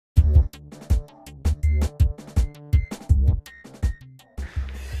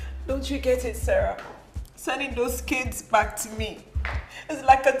Don't you get it, Sarah? Sending those kids back to me is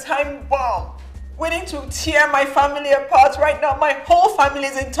like a time bomb waiting to tear my family apart. Right now, my whole family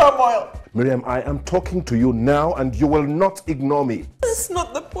is in turmoil. Miriam, I am talking to you now and you will not ignore me. That's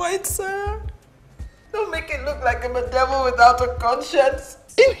not the point, Sarah. Don't make it look like I'm a devil without a conscience.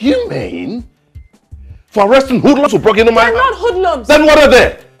 Inhumane? For arresting hoodlums who broke into my house? They're not hoodlums. Then what are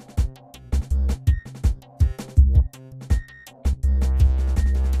they?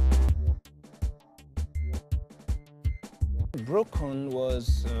 Broken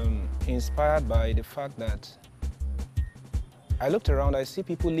was inspired by the fact that I looked around, I see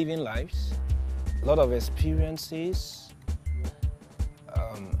people living lives, a lot of experiences,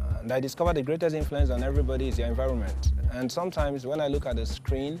 and I discovered the greatest influence on everybody is their environment. And sometimes when I look at the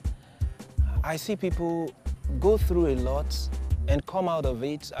screen, I see people go through a lot and come out of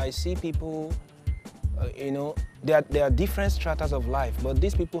it. I see people, there are different stratas of life, but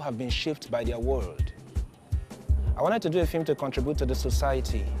these people have been shaped by their world. I wanted to do a film to contribute to the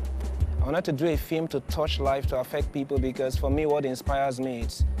society. I wanted to do a film to touch life, to affect people, because for me, what inspires me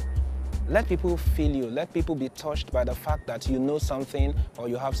is let people feel you, let people be touched by the fact that you know something or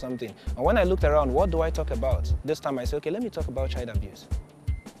you have something. And when I looked around, what do I talk about? This time I said, okay, let me talk about child abuse.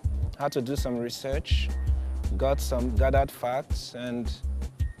 I had to do some research, got some gathered facts, and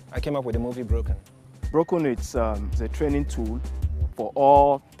I came up with the movie Broken. Broken is a training tool for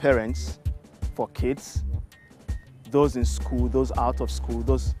all parents, for kids, those in school, those out of school,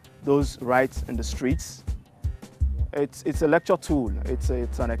 those right in the streets. It's a lecture tool, it's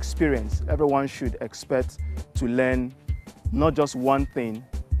an experience. Everyone should expect to learn not just one thing,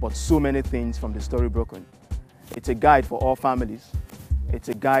 but so many things from the story Broken. It's a guide for all families. It's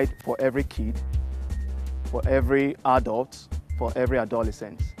a guide for every kid, for every adult, for every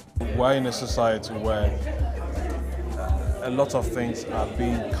adolescent. We're in a society where a lot of things are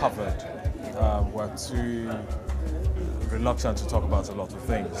being covered. We're too reluctant to talk about a lot of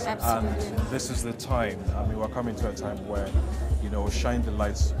things. Absolutely. And this is the time. I mean, we're coming to a time where, shine the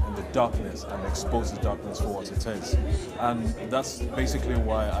lights in the darkness and expose the darkness for what it is. And that's basically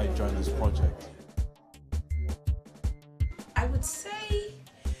why I joined this project. I would say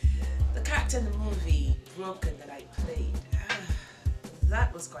the character in the movie, Broken, that I played,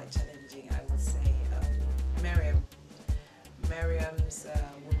 that was quite challenging, I would say. Miriam's a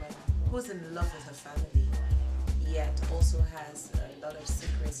woman who's in love with her family, yet also has a lot of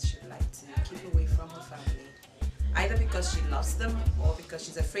secrets she'd like to keep away from her family. Either because she loves them or because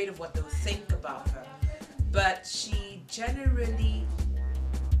she's afraid of what they'll think about her. But she generally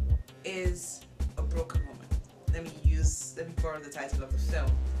is a broken woman. Let me borrow the title of the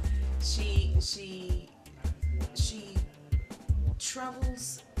film. She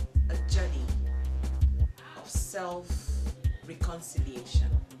travels a journey of self-reconciliation,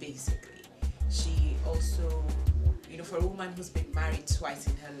 basically. She also, for a woman who's been married twice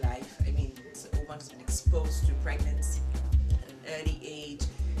in her life, a woman who's been exposed to pregnancy at an early age,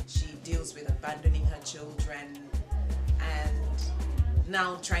 she deals with abandoning her children and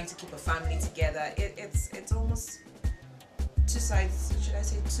now trying to keep a family together. It's almost two sides, should I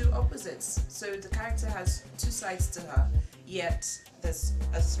say, two opposites. So the character has two sides to her, yet there's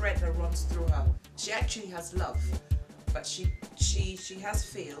a thread that runs through her. She actually has love, but she has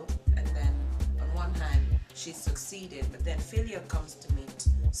failed, and then on one hand she's succeeded, but then failure comes to meet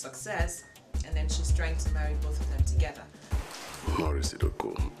success, and then she's trying to marry both of them together. Morris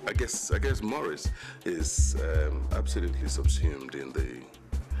Idoko. I guess Morris is absolutely subsumed in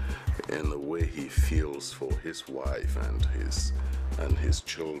the way he feels for his wife and his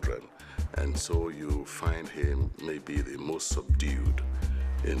children, and so you find him maybe the most subdued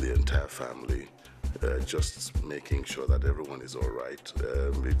in the entire family. Just making sure that everyone is all right.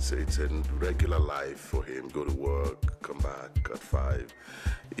 It's a regular life for him. Go to work, come back at 5,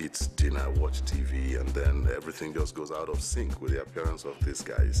 eat dinner, watch TV, and then everything just goes out of sync with the appearance of these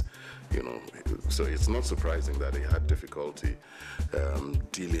guys. So it's not surprising that he had difficulty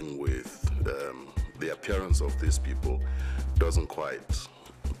dealing with the appearance of these people. Doesn't quite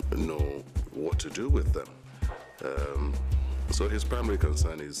know what to do with them. So his primary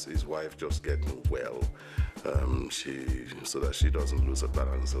concern is his wife just getting well, so that she doesn't lose her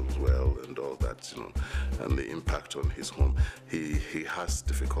balance as well, and all that, and the impact on his home. He has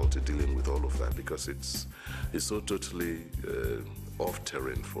difficulty dealing with all of that because it's so totally off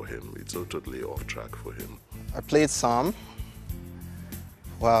terrain for him. It's so totally off track for him. I played Sam.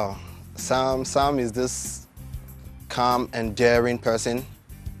 Wow, Sam is this calm and daring person.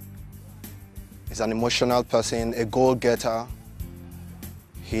 He's an emotional person, a goal-getter.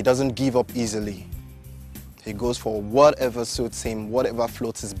 He doesn't give up easily. He goes for whatever suits him, whatever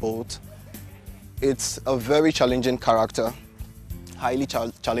floats his boat. It's a very challenging character, highly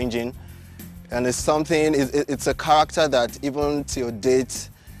challenging, and it's a character that even till date,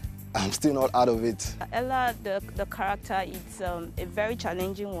 I'm still not out of it. Ella, the character, it's a very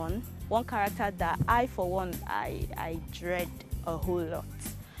challenging one. One character that I, for one, I dread a whole lot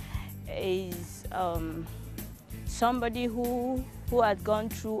is somebody who had gone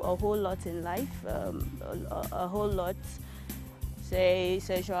through a whole lot in life, a whole lot, say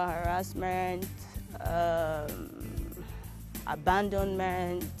sexual harassment,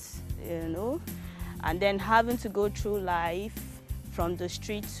 abandonment, you know, and then having to go through life from the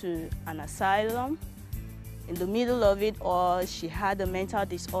street to an asylum. In the middle of it all, she had a mental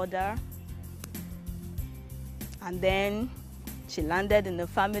disorder, and then she landed in a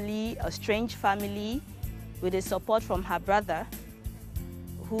family, a strange family, with the support from her brother,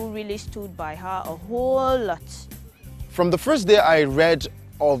 who really stood by her a whole lot. From the first day I read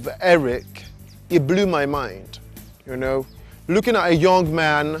of Eric, it blew my mind, you know. Looking at a young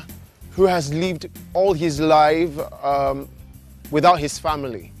man who has lived all his life without his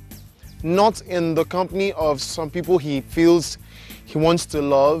family, not in the company of some people he feels he wants to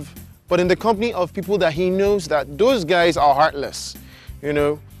love, but in the company of people that he knows that those guys are heartless, you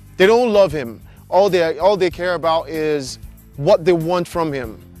know. They don't love him. All they care about is what they want from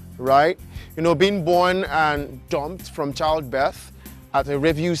him, right? You know, being born and dumped from childbirth at a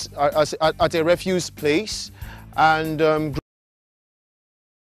refuse place, and